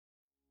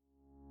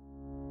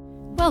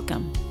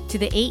Welcome to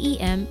the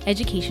AEM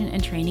Education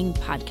and Training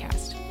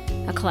Podcast,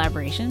 a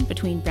collaboration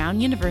between Brown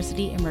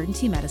University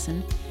Emergency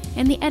Medicine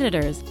and the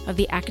editors of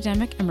the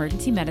Academic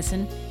Emergency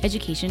Medicine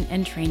Education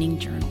and Training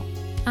Journal.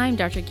 I'm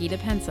Dr. Geeta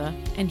Pensa,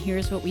 and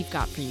here's what we've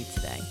got for you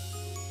today.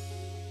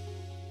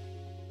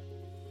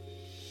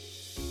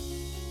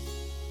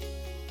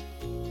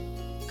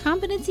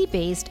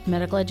 Competency-based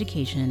medical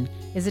education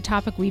is a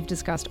topic we've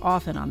discussed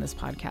often on this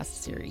podcast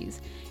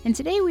series, and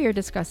today we are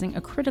discussing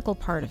a critical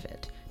part of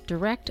it,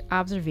 direct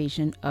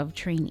observation of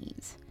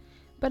trainees.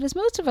 But as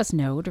most of us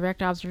know,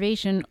 direct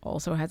observation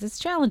also has its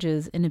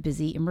challenges in a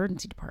busy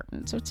emergency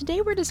department. So today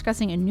we're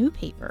discussing a new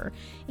paper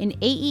in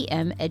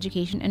AEM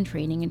Education and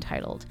Training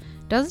entitled,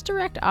 Does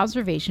Direct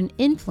Observation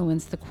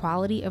Influence the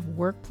Quality of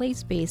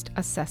Workplace-Based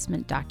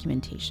Assessment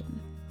Documentation?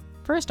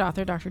 First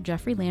author, Dr.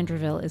 Jeffrey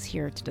Landreville, is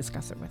here to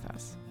discuss it with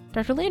us.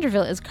 Dr.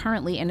 Landreville is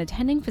currently an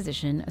attending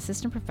physician,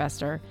 assistant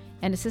professor,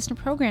 and assistant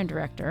program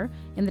director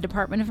in the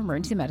Department of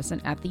Emergency Medicine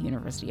at the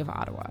University of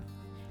Ottawa.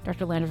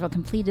 Dr. Landreville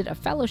completed a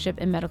fellowship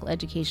in medical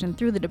education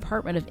through the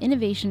Department of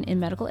Innovation in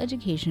Medical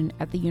Education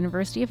at the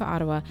University of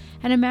Ottawa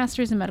and a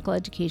master's in medical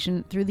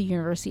education through the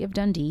University of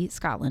Dundee,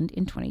 Scotland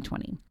in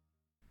 2020.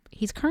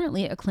 He's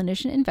currently a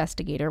clinician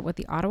investigator with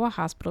the Ottawa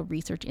Hospital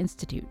Research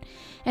Institute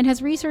and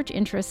has research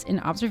interests in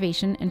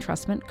observation,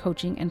 entrustment,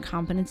 coaching, and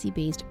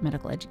competency-based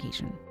medical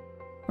education.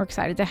 We're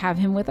excited to have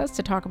him with us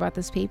to talk about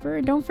this paper,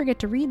 and don't forget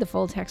to read the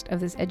full text of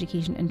this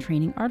education and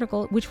training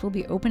article, which will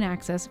be open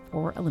access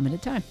for a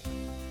limited time.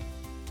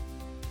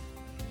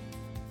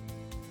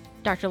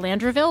 Dr.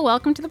 Landreville,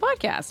 welcome to the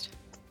podcast.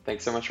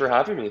 Thanks so much for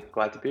having me.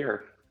 Glad to be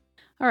here.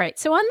 All right.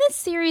 So on this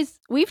series,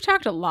 we've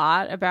talked a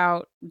lot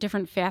about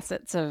different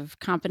facets of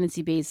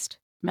competency-based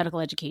medical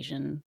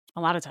education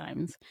a lot of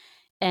times.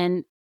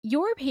 And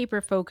your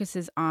paper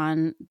focuses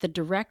on the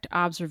direct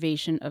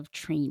observation of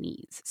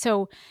trainees.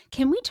 So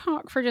can we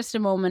talk for just a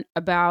moment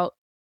about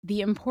the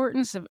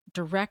importance of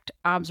direct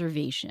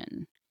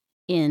observation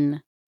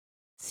in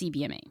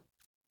CBME?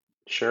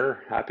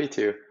 Sure, happy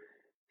to.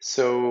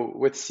 So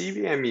with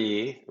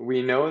CBME,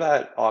 we know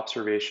that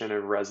observation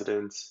of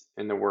residents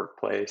in the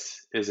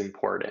workplace is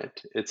important.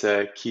 It's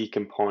a key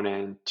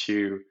component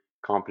to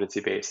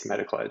competency-based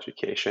medical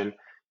education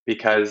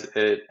because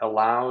it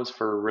allows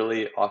for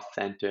really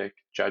authentic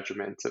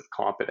judgments of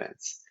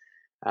competence.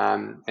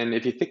 And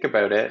if you think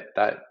about it,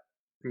 that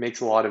makes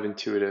a lot of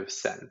intuitive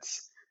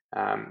sense.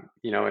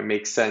 It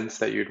makes sense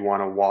that you'd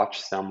want to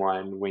watch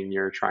someone when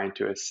you're trying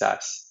to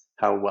assess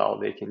how well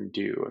they can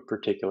do a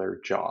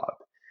particular job.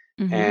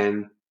 Mm-hmm.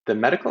 And the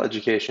medical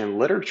education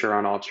literature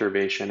on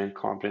observation and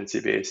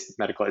competency-based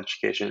medical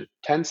education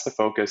tends to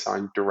focus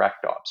on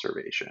direct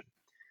observation.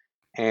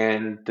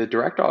 And the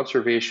direct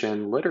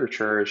observation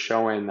literature is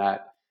showing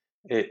that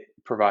it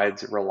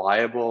provides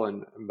reliable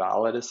and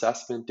valid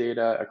assessment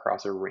data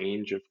across a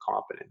range of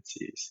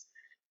competencies.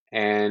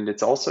 And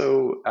it's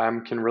also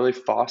can really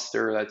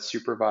foster that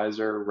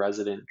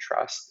supervisor-resident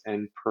trust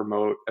and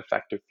promote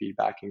effective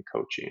feedback and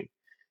coaching.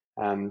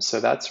 So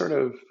that's sort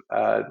of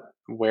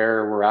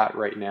where we're at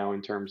right now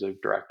in terms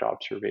of direct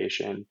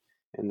observation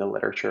in the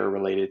literature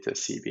related to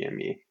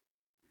CBME.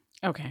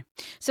 Okay.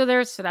 So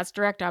that's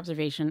direct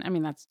observation. I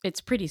mean,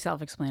 it's pretty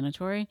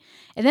self-explanatory.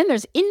 And then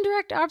there's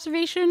indirect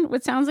observation,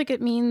 which sounds like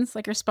it means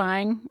like you're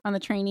spying on the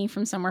trainee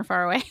from somewhere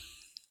far away,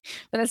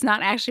 but that's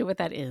not actually what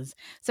that is.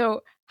 So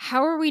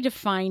how are we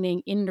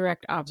defining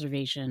indirect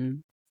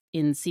observation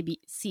in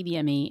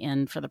CBME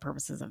and for the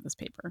purposes of this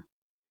paper?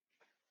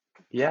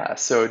 Yeah,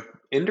 so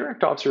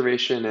indirect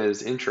observation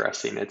is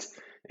interesting.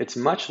 It's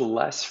much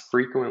less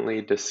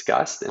frequently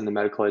discussed in the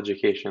medical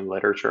education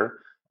literature,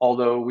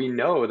 although we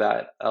know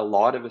that a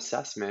lot of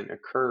assessment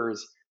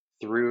occurs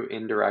through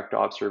indirect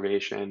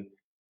observation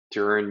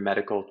during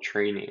medical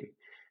training.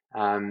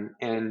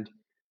 And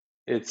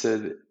it's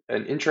an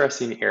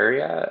interesting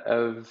area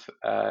of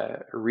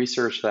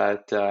research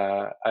that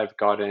I've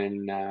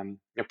gotten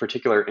a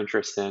particular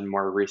interest in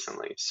more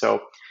recently.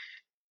 So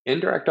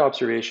indirect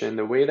observation,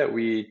 the way that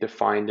we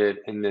defined it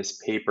in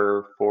this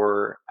paper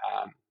for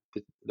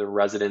the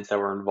residents that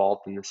were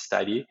involved in the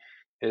study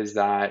is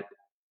that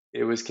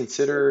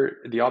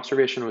the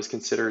observation was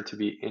considered to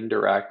be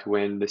indirect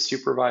when the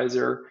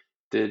supervisor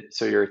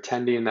so your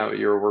attending that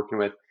you were working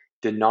with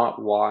did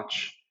not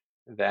watch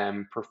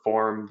them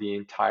perform the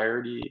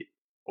entirety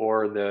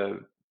or the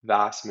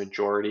vast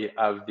majority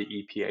of the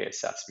EPA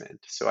assessment.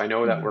 So I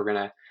know that we're going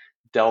to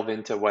delve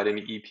into what an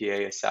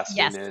EPA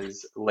assessment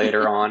is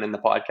later on in the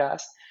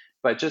podcast.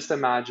 But just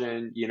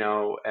imagine,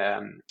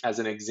 as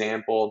an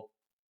example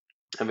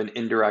of an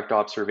indirect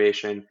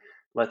observation,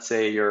 let's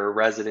say you're a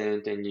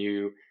resident and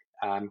you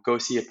go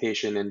see a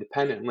patient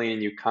independently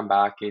and you come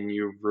back and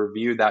you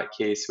review that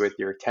case with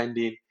your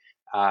attending.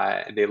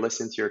 They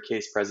listen to your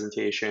case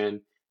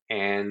presentation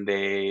and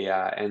they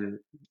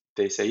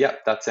say,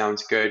 yep, that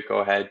sounds good. Go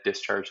ahead,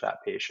 discharge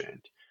that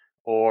patient.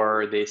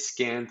 Or they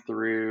scan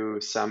through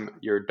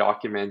your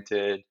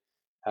documented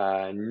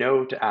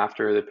note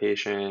after the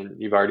patient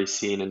you've already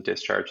seen and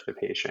discharged the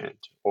patient.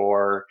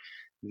 Or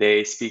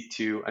They speak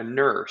to a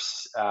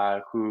nurse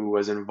who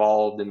was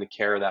involved in the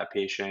care of that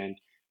patient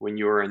when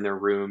you were in their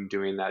room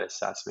doing that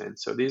assessment.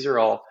 So these are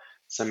all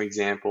some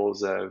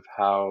examples of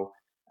how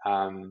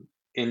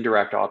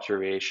indirect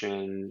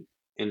observation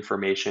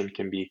information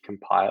can be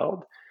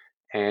compiled,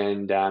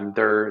 and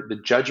they're the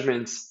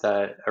judgments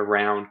that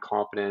around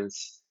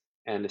competence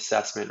and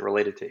assessment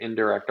related to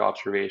indirect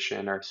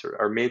observation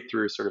are made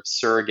through sort of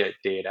surrogate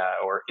data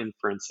or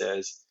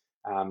inferences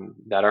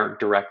that aren't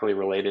directly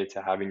related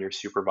to having your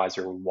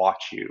supervisor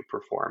watch you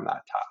perform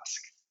that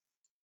task.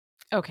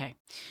 Okay.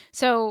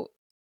 So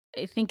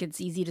I think it's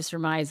easy to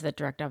surmise that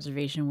direct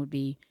observation would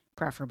be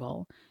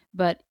preferable.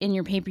 But in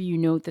your paper, you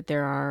note that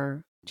there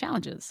are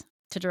challenges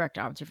to direct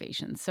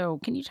observation. So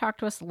can you talk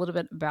to us a little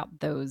bit about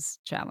those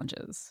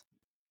challenges?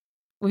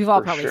 We've all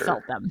For probably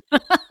felt sure. them.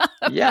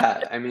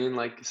 Yeah, I mean,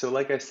 like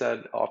I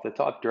said off the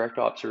top, direct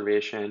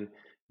observation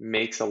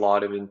makes a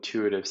lot of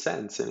intuitive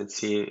sense, and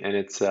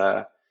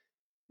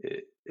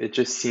it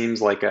just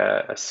seems like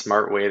a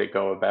smart way to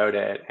go about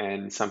it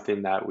and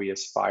something that we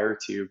aspire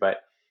to. But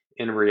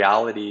in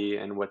reality,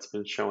 and what's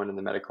been shown in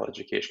the medical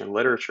education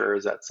literature,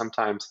 is that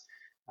sometimes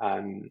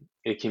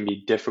it can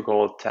be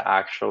difficult to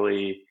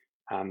actually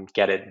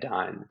get it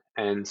done.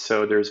 And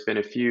so there's been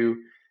a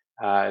few,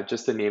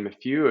 just to name a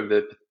few of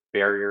the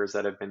barriers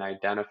that have been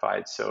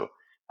identified. So,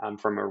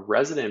 from a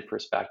resident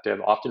perspective,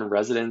 often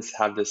residents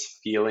have this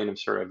feeling of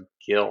sort of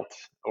guilt,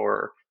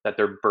 or that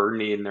they're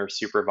burdening their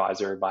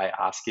supervisor by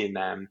asking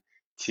them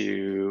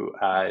to,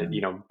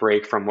 Mhm.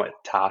 break from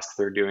what tasks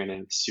they're doing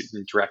and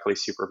directly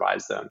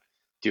supervise them,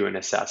 do an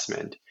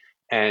assessment.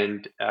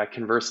 And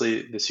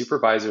conversely, the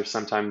supervisors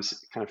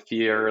sometimes kind of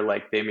fear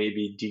like they may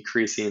be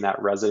decreasing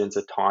that resident's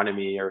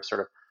autonomy, or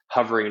sort of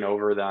hovering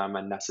over them Mhm.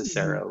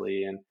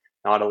 unnecessarily, and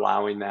not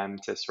allowing them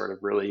to sort of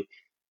really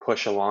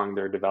push along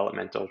their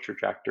developmental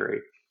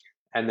trajectory.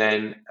 And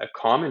then a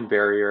common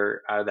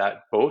barrier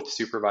that both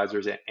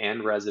supervisors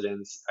and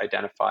residents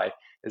identify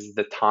is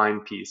the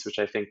time piece, which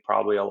I think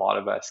probably a lot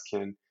of us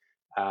can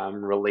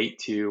relate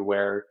to,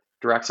 where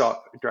direct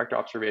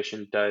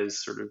observation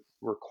does sort of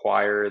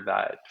require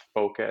that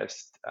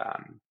focused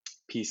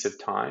piece of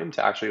time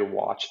to actually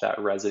watch that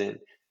resident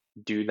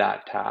do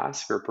that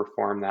task or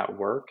perform that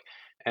work.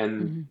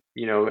 And,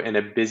 Mhm. in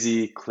a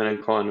busy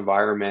clinical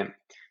environment,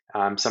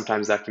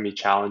 sometimes that can be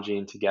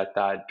challenging to get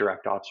that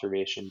direct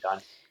observation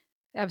done.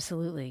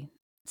 Absolutely.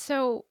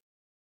 So,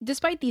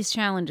 despite these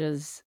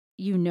challenges,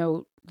 you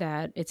note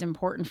that it's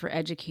important for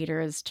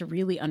educators to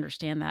really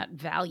understand that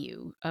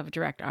value of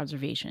direct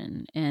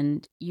observation.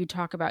 And you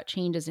talk about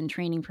changes in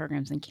training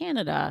programs in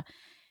Canada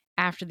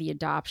after the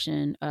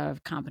adoption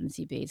of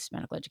competency based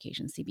medical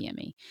education,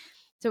 CBME.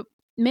 So,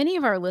 many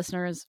of our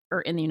listeners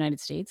are in the United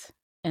States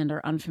and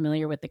are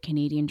unfamiliar with the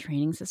Canadian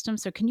training system.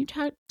 So, can you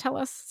tell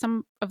us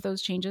some of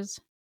those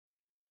changes?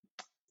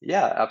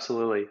 Yeah,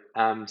 absolutely.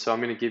 So I'm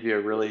going to give you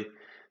a really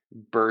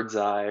bird's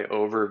eye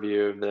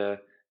overview of the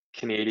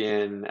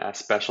Canadian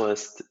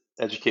specialist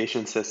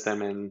education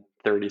system in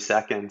 30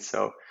 seconds.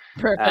 So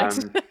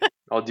Perfect. um,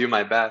 I'll do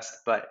my best.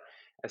 But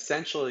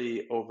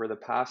essentially, over the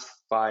past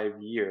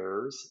 5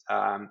 years,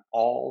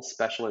 all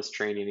specialist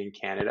training in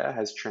Canada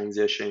has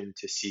transitioned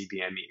to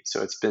CBME.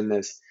 So it's been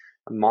this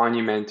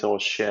monumental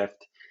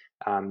shift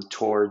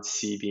towards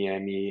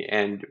CBME.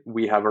 And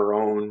we have our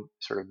own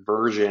sort of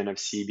version of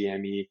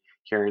CBME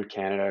here in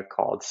Canada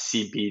called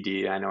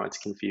CBD. I know it's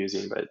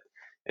confusing, but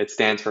it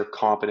stands for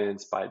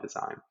Competence by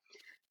Design.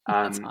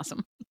 That's Um,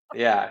 awesome.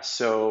 yeah,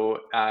 so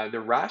the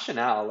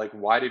rationale, like,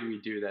 why did we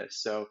do this?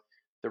 So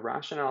the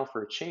rationale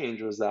for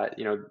change was that,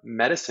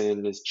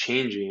 medicine is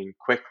changing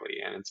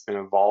quickly, and it's been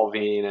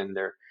evolving, and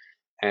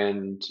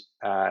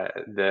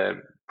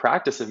the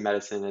practice of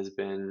medicine has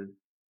been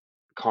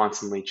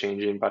constantly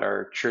changing, but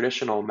our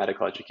traditional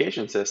medical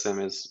education system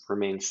has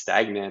remained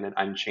stagnant and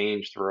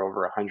unchanged for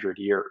over 100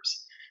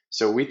 years.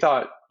 So we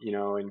thought,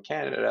 in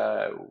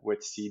Canada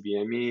with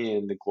CBME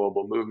and the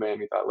global movement,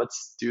 we thought,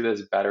 let's do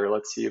this better.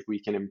 Let's see if we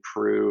can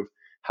improve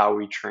how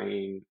we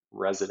train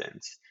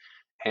residents.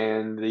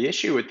 And the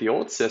issue with the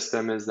old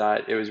system is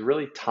that it was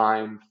really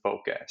time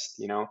focused.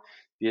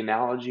 The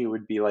analogy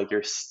would be like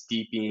you're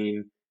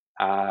steeping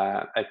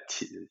a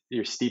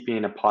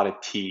pot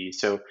of tea.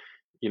 So,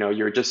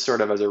 you're just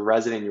sort of, as a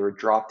resident, you were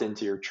dropped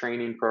into your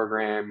training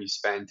program. You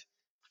spent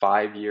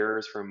 5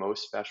 years for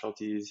most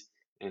specialties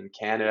in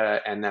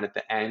Canada, and then at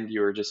the end,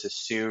 you were just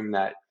assumed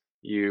that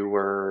you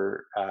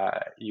were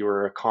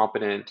a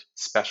competent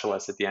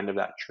specialist at the end of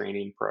that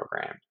training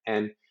program.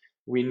 And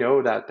we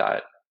know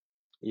that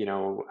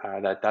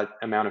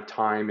amount of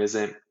time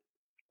isn't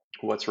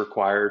what's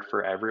required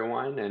for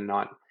everyone,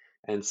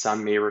 and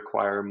some may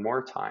require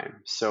more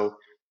time. So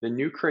the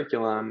new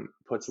curriculum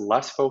puts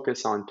less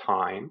focus on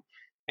time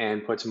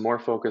and puts more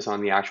focus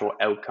on the actual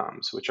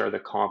outcomes, which are the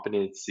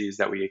competencies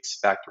that we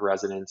expect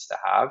residents to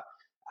have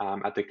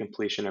at the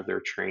completion of their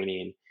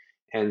training.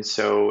 And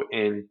so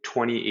in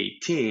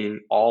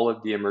 2018, all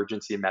of the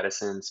emergency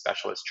medicine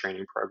specialist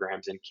training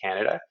programs in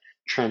Canada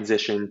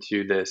transitioned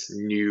to this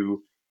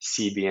new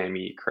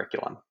CBME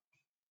curriculum.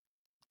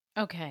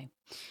 Okay.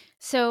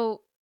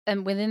 So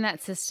And within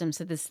that system,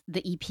 so the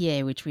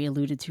EPA, which we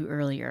alluded to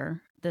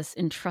earlier, this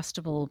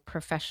entrustable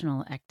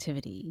professional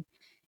activity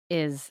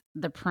is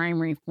the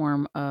primary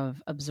form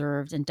of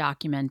observed and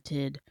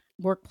documented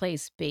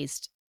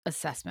workplace-based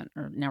assessment,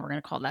 or now we're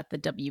going to call that the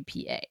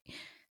WPA.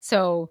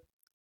 So,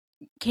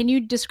 can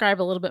you describe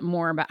a little bit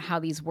more about how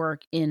these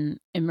work in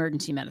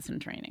emergency medicine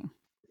training?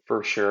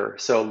 For sure.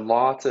 So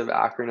lots of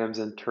acronyms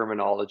and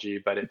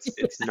terminology, but it's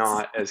Yes.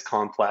 not as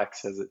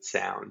complex as it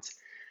sounds.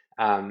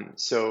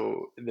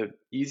 So the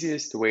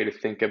easiest way to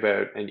think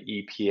about an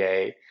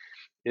EPA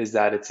is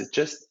that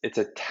it's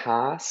a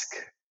task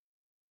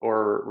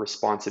or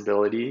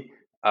responsibility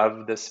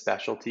of the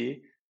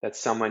specialty that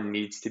someone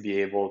needs to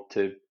be able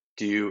to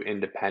do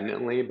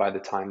independently by the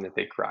time that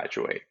they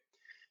graduate.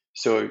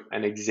 So,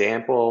 an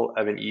example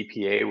of an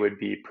EPA would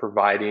be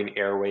providing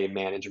airway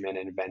management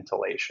and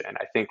ventilation.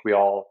 I think we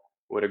all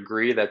would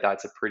agree that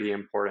that's a pretty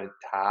important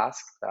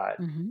task that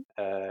Hmm.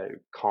 a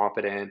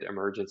competent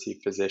emergency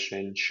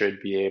physician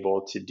should be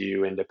able to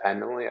do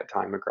independently at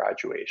time of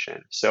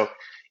graduation. So,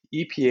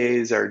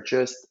 EPAs are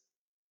just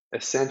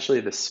essentially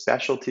the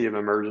specialty of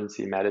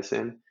emergency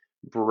medicine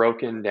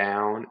broken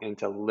down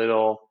into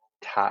little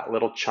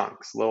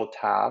chunks, little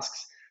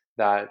tasks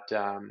that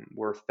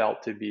were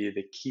felt to be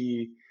the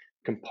key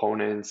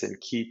components and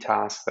key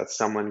tasks that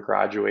someone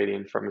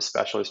graduating from a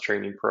specialist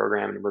training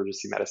program in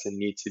emergency medicine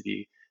needs to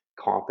be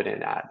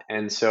competent at.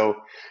 And so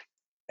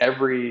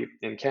every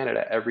in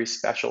Canada, every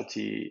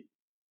specialty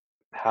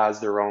has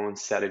their own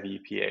set of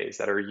EPAs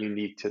that are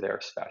unique to their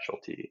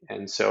specialty.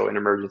 And so in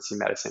emergency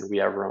medicine, we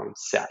have our own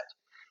set.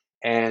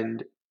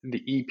 And the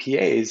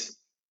EPAs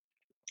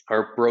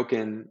are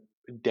broken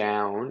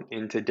down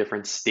into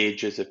different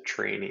stages of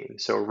training.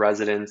 So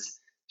residents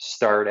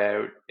start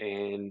out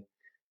in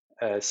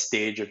a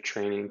stage of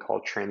training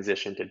called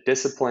transition to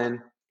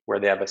discipline, where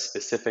they have a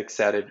specific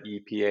set of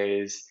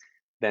EPAs.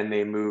 Then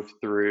they move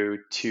through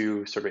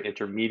two sort of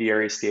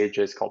intermediary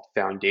stages called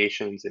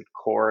foundations and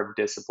core of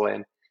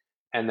discipline.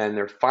 And then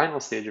their final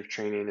stage of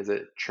training is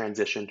a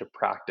transition to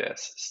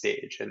practice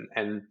stage.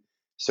 And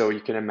so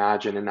you can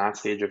imagine in that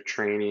stage of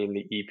training,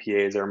 the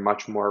EPAs are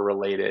much more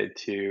related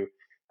to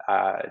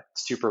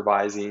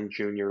supervising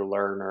junior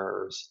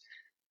learners,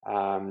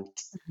 um,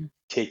 Hmm.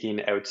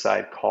 taking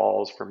outside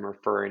calls from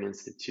referring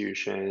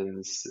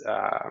institutions,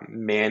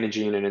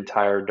 managing an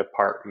entire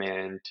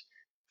department,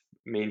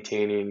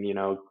 maintaining,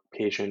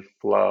 patient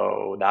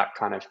flow, that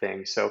kind of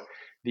thing. So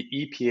the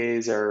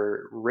EPAs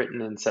are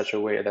written in such a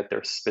way that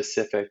they're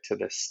specific to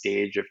the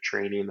stage of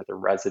training that the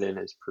resident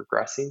is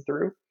progressing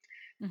through,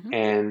 Hmm.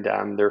 and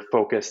they're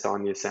focused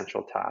on the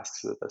essential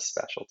tasks of the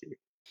specialty.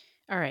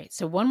 All right.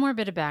 So, one more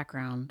bit of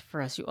background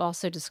for us. You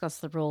also discussed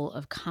the role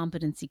of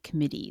competency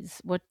committees.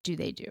 What do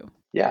they do?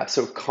 Yeah,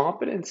 so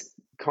competence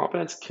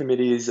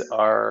committees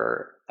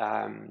are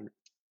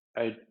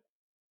a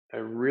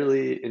a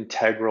really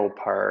integral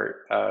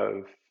part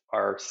of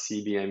our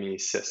CBME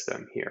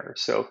system here.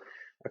 So,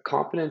 a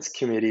competence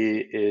committee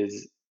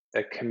is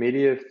a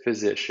committee of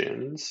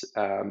physicians.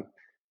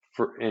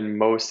 In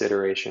most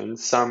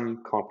iterations,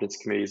 some competence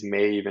committees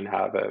may even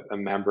have a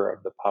member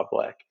of the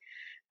public,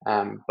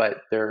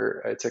 but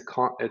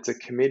it's a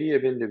committee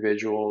of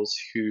individuals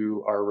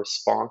who are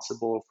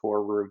responsible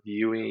for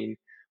reviewing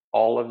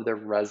all of the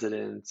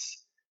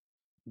residents'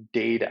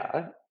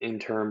 data in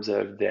terms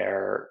of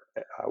their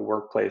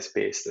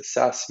workplace-based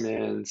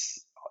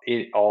assessments,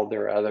 all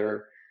their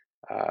other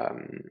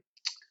um,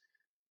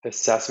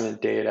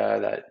 assessment data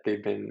that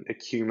they've been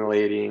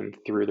accumulating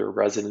through their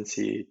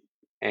residency.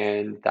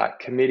 And that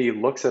committee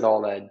looks at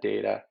all that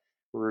data,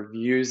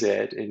 reviews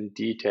it in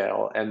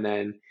detail, and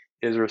then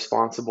is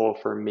responsible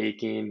for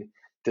making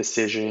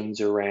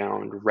decisions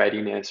around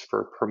readiness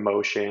for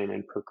promotion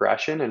and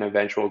progression and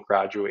eventual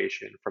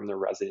graduation from the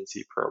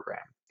residency program.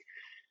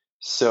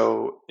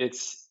 So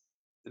it's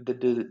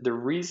the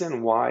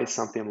reason why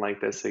something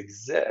like this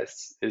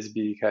exists is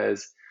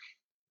because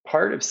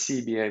part of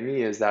CBME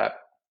is that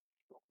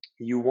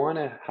you want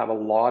to have a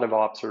lot of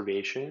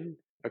observation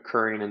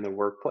occurring in the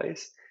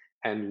workplace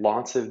and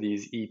lots of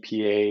these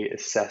EPA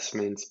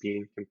assessments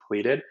being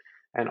completed.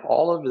 And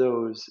all of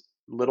those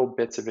little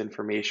bits of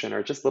information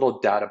are just little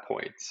data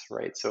points,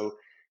 right? So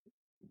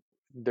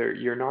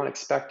you're not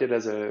expected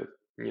as a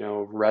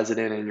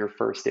resident in your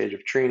first stage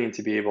of training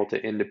to be able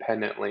to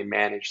independently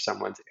manage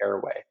someone's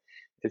airway.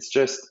 It's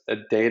just a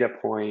data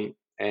point,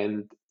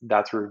 and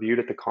that's reviewed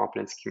at the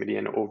competence committee.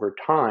 And over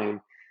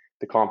time,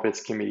 the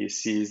competence committee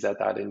sees that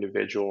that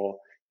individual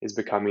is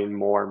becoming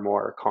more and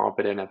more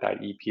competent at that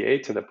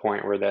EPA to the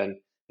point where then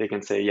they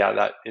can say, yeah,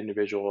 that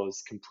individual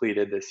has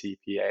completed this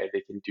EPA.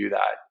 They can do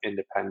that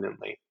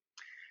independently.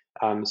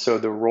 So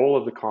the role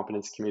of the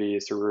competence committee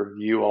is to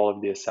review all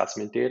of the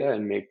assessment data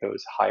and make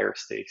those higher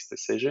stakes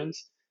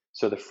decisions.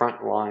 So the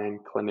frontline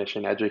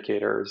clinician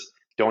educators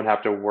don't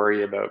have to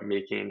worry about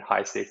making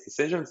high stakes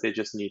decisions. They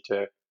just need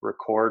to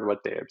record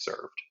what they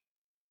observed.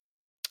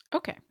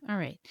 Okay. All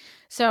right.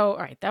 So, all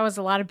right, that was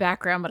a lot of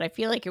background, but I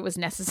feel like it was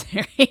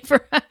necessary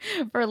for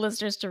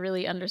listeners to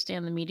really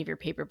understand the meat of your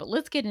paper. But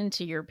let's get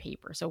into your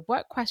paper. So,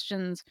 what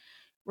questions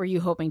were you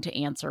hoping to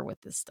answer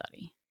with this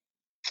study?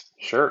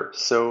 Sure.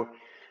 So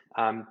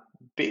um,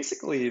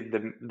 basically,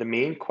 the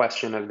main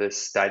question of this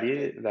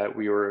study that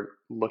we were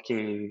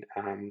looking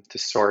to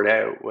sort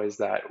out was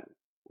that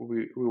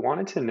we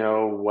wanted to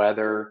know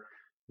whether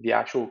the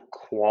actual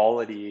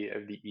quality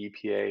of the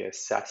EPA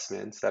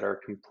assessments that are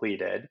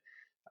completed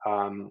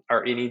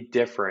are any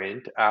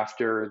different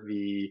after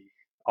the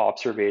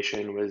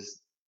observation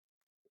was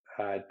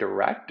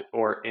direct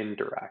or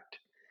indirect.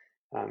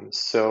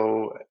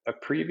 So, a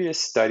previous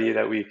study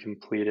that we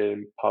completed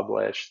and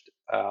published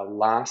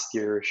last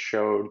year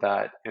showed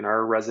that in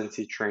our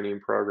residency training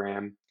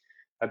program,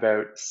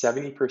 about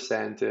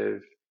 70%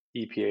 of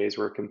EPAs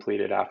were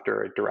completed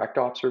after a direct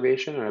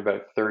observation, and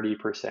about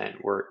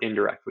 30% were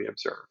indirectly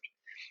observed.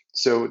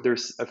 So,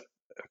 there's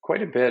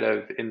quite a bit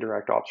of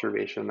indirect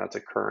observation that's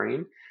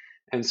occurring.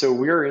 And so,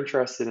 we're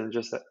interested in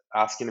just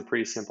asking a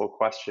pretty simple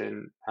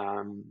question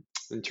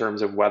in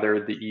terms of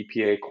whether the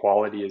EPA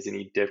quality is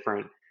any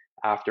different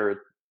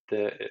after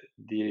the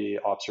the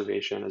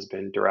observation has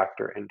been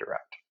direct or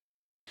indirect.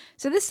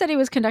 So, this study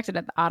was conducted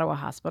at the Ottawa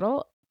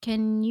Hospital.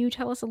 Can you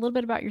tell us a little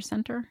bit about your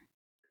center?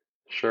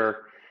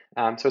 Sure.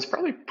 So it's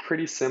probably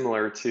pretty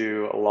similar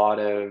to a lot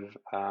of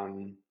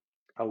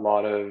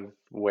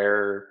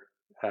where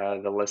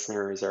the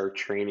listeners are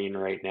training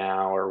right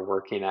now or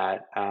working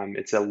at.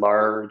 It's a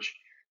large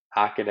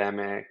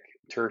academic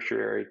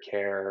tertiary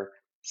care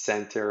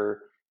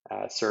center,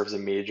 serves a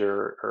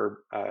major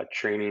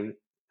training,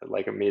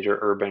 like a major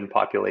urban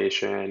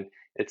population.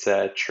 It's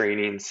a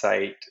training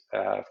site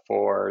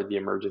for the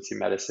emergency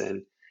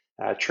medicine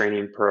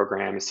training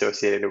program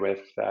associated with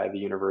the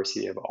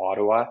University of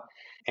Ottawa.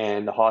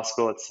 And the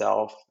hospital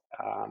itself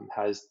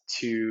has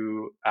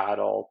two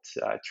adult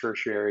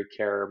tertiary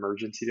care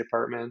emergency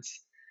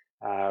departments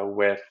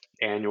with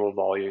annual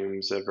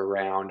volumes of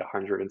around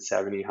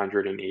 170,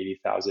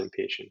 180,000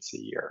 patients a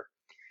year.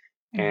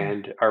 Hmm.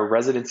 And our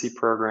residency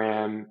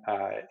program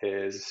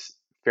is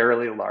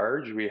fairly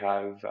large. We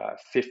have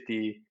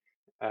 50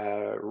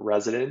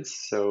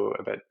 residents, so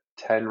about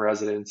 10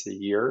 residents a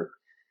year.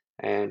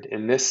 And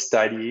in this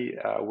study,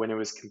 when it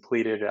was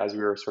completed, as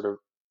we were sort of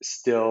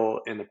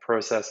still in the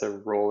process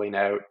of rolling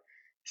out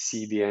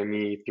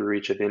CBME through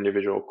each of the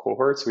individual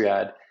cohorts, we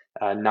had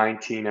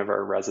 19 of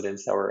our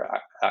residents that were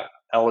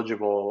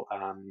eligible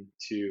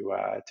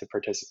to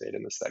participate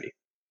in the study.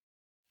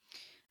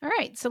 All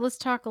right, so let's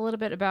talk a little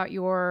bit about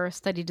your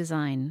study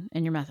design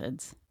and your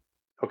methods.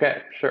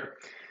 Okay, sure.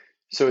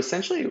 So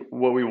essentially,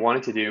 what we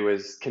wanted to do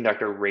was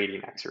conduct a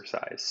rating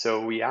exercise.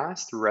 So we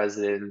asked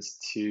residents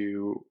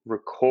to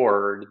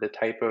record the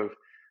type of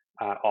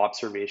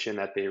observation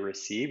that they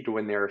received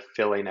when they're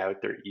filling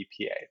out their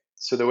EPA.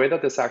 So the way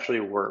that this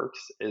actually works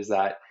is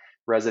that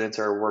residents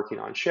are working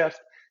on shift.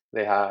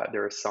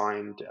 They're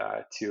assigned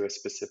to a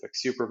specific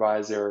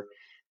supervisor,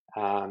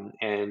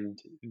 and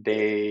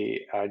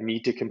they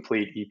need to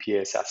complete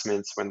EPA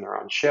assessments when they're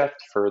on shift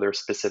for their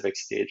specific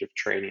stage of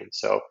training.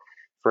 So,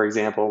 for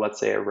example, let's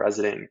say a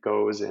resident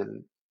goes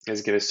and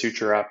is going to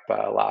suture up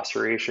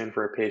laceration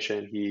for a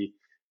patient. He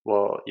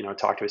will,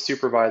 talk to a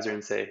supervisor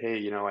and say,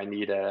 "Hey, I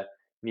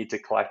need to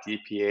collect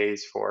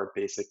EPAs for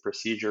basic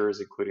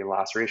procedures, including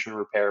laceration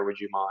repair. Would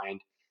you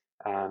mind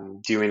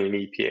doing an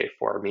EPA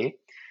for me?"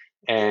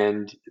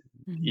 And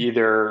Hmm.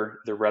 either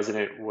the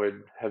resident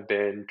would have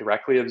been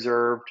directly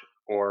observed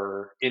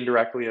or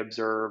indirectly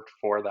observed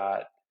for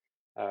that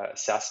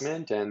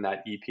assessment, and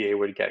that EPA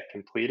would get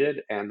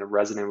completed, and the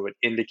resident would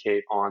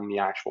indicate on the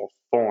actual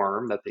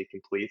form that they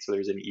complete. So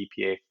there's an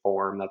EPA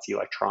form that's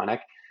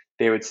electronic.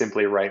 They would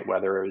simply write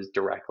whether it was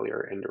directly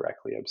or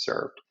indirectly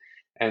observed.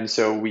 And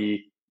so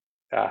we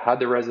had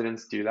the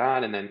residents do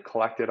that and then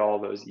collected all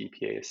those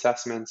EPA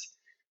assessments.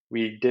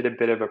 We did a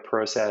bit of a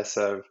process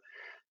of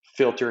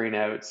filtering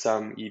out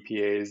some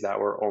EPAs that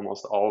were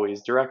almost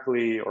always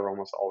directly or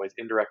almost always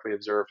indirectly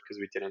observed because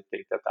we didn't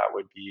think that that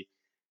would be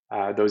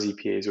those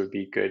EPAs would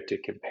be good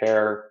to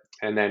compare.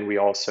 And then we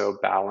also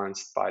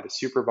balanced by the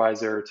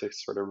supervisor to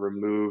sort of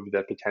remove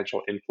the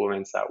potential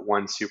influence that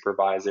one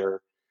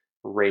supervisor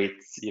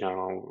rates,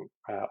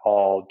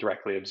 all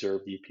directly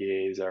observed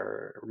EPAs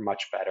are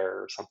much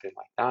better or something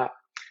like that.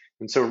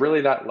 And so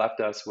really that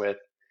left us with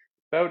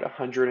about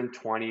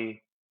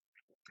 120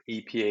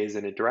 EPAs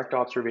in a direct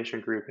observation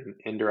group and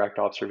indirect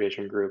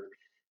observation group.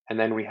 And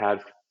then we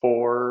had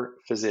four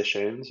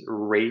physicians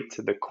rate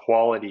the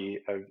quality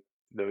of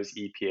those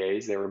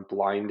EPAs. They were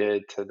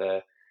blinded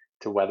to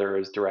whether it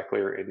was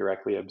directly or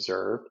indirectly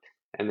observed.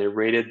 And they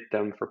rated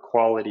them for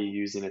quality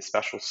using a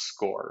special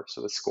score.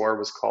 So the score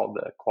was called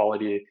the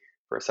Quality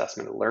for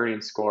Assessment of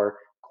Learning score,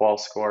 QAL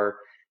score.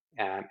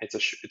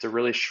 It's a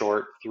really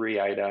short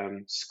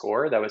 3-item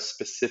score that was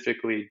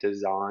specifically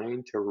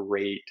designed to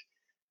rate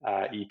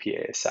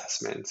EPA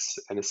assessments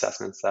and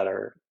assessments that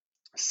are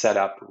set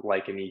up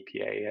like an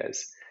EPA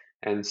is.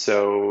 And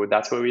so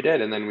that's what we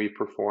did. And then we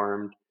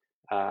performed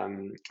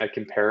a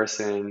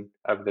comparison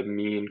of the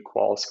mean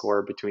QAL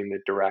score between the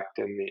direct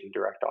and the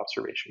indirect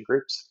observation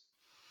groups.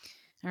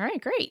 All right,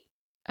 great.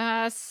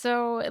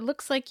 So it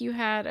looks like you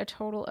had a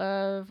total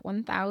of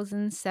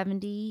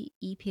 1,070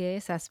 EPA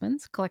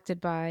assessments collected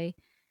by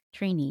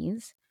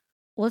trainees.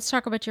 Let's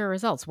talk about your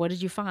results. What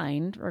did you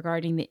find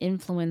regarding the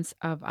influence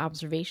of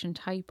observation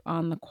type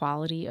on the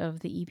quality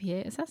of the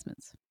EPA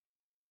assessments?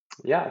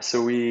 Yeah,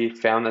 so we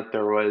found that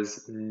there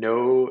was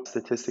no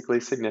statistically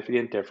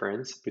significant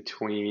difference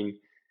between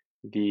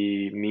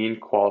the mean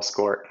qual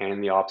score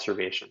and the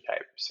observation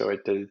type. So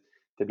it did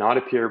not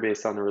appear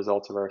based on the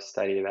results of our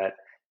study that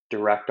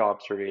direct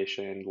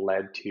observation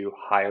led to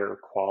higher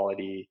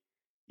quality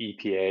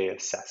EPA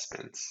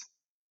assessments.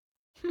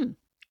 Hmm.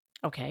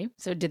 Okay.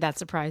 So did that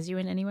surprise you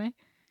in any way?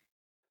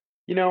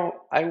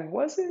 I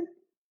wasn't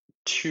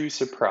too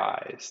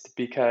surprised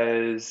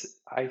because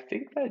I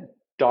think that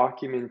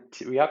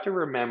we have to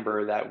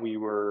remember that we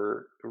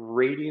were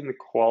rating the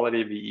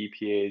quality of the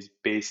EPAs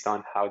based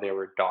on how they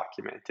were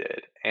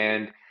documented.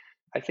 And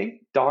I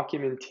think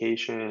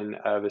documentation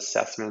of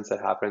assessments that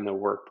happen in the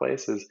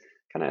workplace is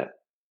kind of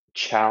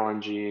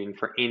challenging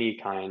for any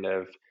kind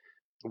of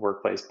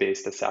workplace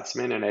based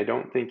assessment. And I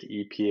don't think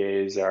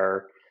EPAs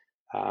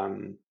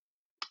um,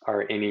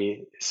 are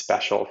any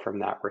special from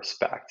that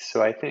respect.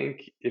 So I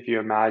think if you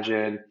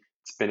imagine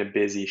it's been a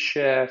busy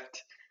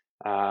shift,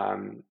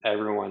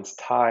 everyone's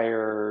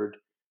tired,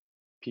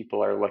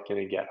 people are looking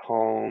to get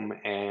home,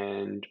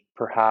 and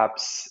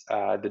perhaps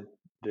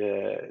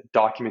the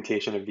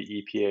documentation of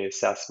the EPA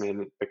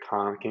assessment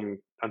can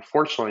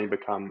unfortunately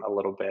become a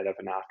little bit of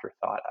an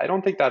afterthought. I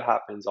don't think that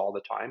happens all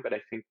the time, but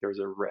I think there's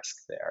a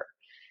risk there.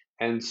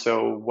 And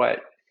so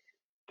what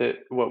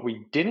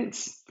we didn't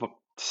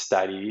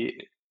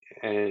study,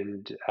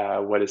 and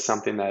what is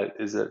something that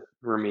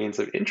remains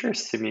of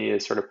interest to me,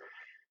 is sort of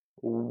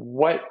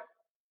what,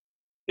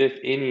 if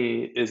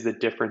any, is the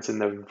difference in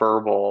the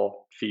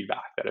verbal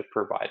feedback that is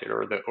provided,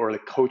 or the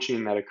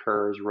coaching that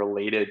occurs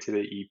related to the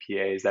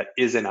EPAs that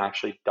isn't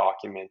actually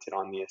documented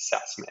on the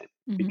assessment.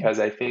 Hmm. Because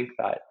I think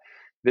that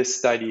this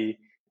study,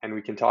 and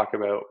we can talk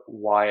about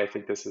why I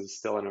think this is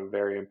still in a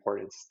very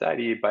important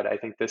study, but I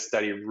think this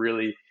study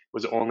really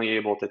was only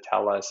able to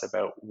tell us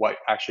about what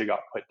actually got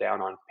put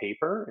down on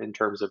paper in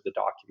terms of the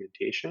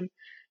documentation,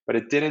 but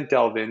it didn't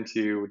delve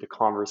into the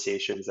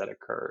conversations that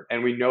occurred.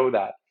 And we know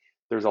that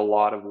there's a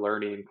lot of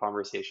learning and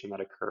conversation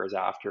that occurs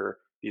after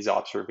these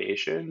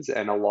observations,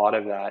 and a lot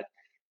of that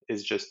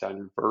is just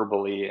done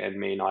verbally and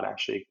may not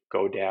actually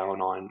go down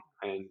on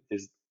and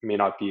is may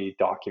not be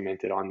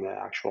documented on the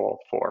actual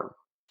form.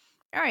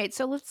 All right,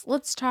 so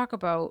let's talk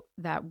about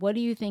that. What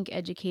do you think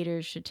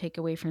educators should take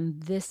away from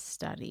this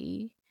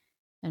study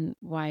and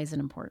why is it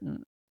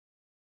important?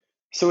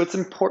 So it's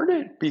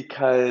important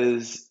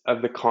because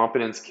of the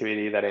competence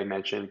committee that I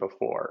mentioned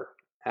before.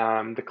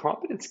 The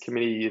competence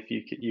committee, if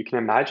you can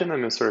imagine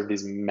them as sort of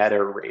these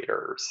meta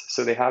raters.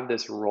 So they have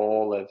this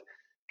role of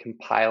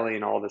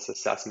compiling all this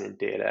assessment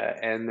data,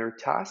 and they're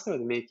tasked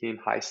with making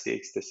high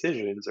stakes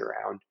decisions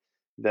around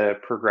the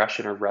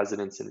progression of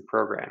residents and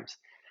programs.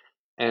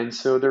 And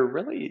so they're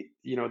really,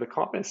 the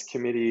competence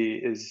committee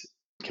is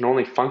can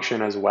only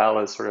function as well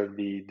as sort of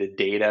the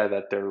data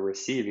that they're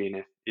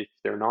receiving. If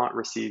they're not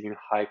receiving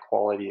high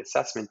quality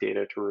assessment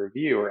data to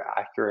review, or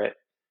accurate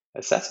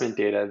assessment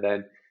data,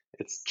 then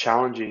it's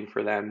challenging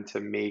for them to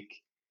make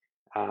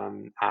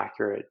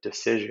accurate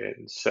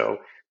decisions. So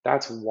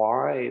that's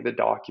why the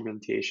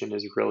documentation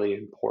is really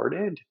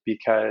important,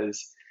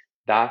 because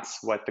that's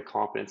what the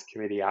competence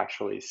committee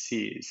actually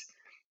sees.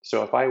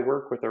 So if I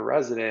work with a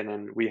resident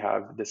and we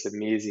have this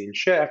amazing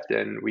shift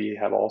and we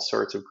have all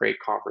sorts of great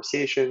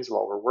conversations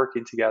while we're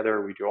working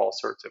together, we do all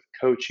sorts of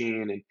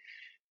coaching and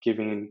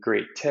giving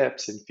great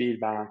tips and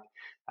feedback,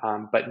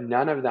 but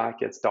none of that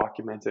gets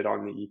documented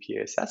on the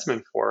EPA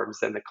assessment forms,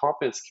 then the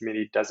competence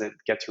committee doesn't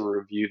get to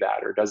review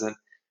that, or doesn't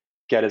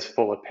get as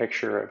full a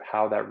picture of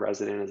how that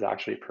resident is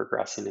actually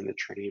progressing in the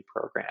training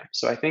program.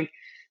 So I think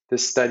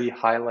this study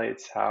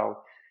highlights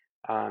how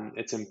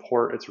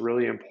it's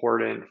really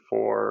important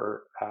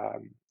for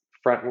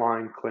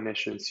frontline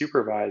clinician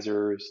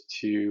supervisors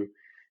to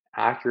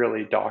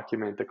accurately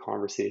document the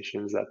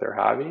conversations that they're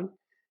having,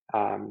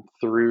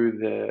 through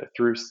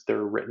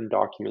their written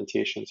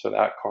documentation, so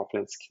that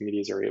confidence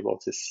committees are able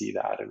to see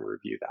that and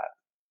review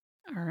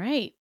that. All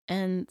right.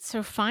 And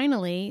so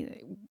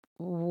finally,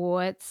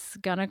 what's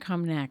going to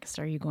come next?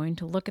 Are you going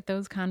to look at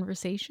those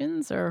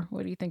conversations or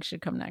what do you think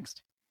should come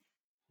next?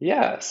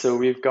 Yeah, so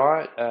we've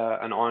got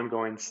an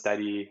ongoing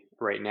study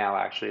right now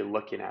actually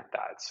looking at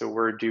that. So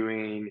we're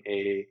doing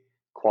a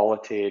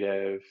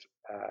qualitative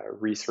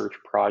research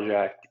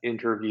project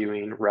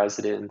interviewing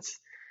residents,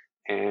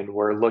 and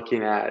we're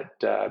looking at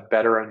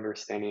better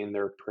understanding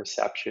their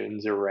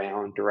perceptions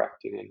around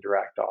direct and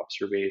indirect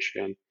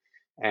observation,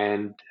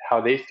 and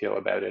how they feel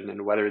about it,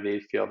 and whether they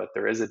feel that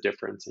there is a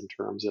difference in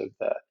terms of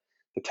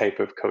the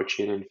type of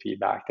coaching and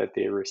feedback that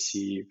they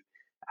receive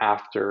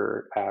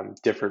after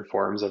different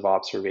forms of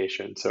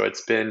observation. So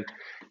it's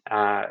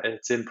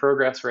in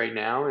progress right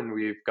now, and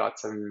we've got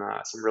some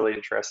really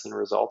interesting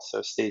results.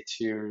 So stay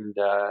tuned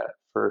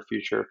for a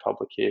future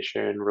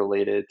publication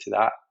related to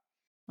that.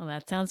 Well,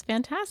 that sounds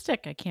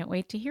fantastic. I can't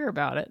wait to hear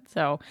about it.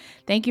 So,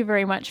 thank you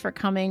very much for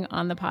coming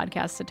on the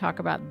podcast to talk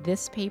about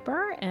this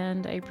paper,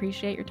 and I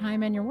appreciate your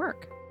time and your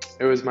work.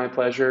 It was my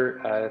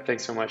pleasure.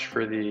 Thanks so much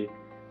for the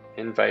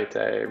invite.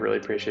 I really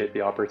appreciate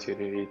the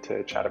opportunity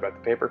to chat about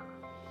the paper.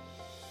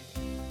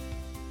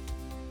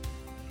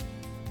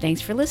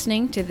 Thanks for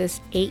listening to this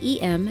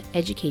AEM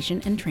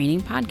Education and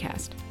Training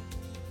podcast.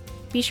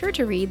 Be sure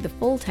to read the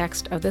full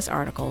text of this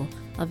article,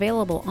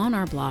 available on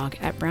our blog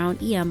at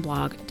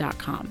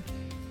brownemblog.com.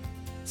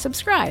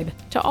 Subscribe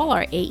to all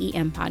our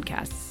AEM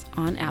podcasts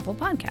on Apple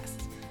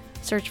Podcasts.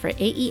 Search for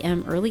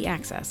AEM Early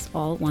Access,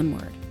 all one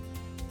word.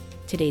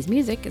 Today's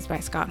music is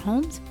by Scott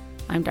Holmes.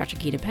 I'm Dr.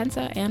 Gita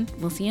Pensa, and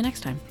we'll see you next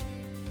time.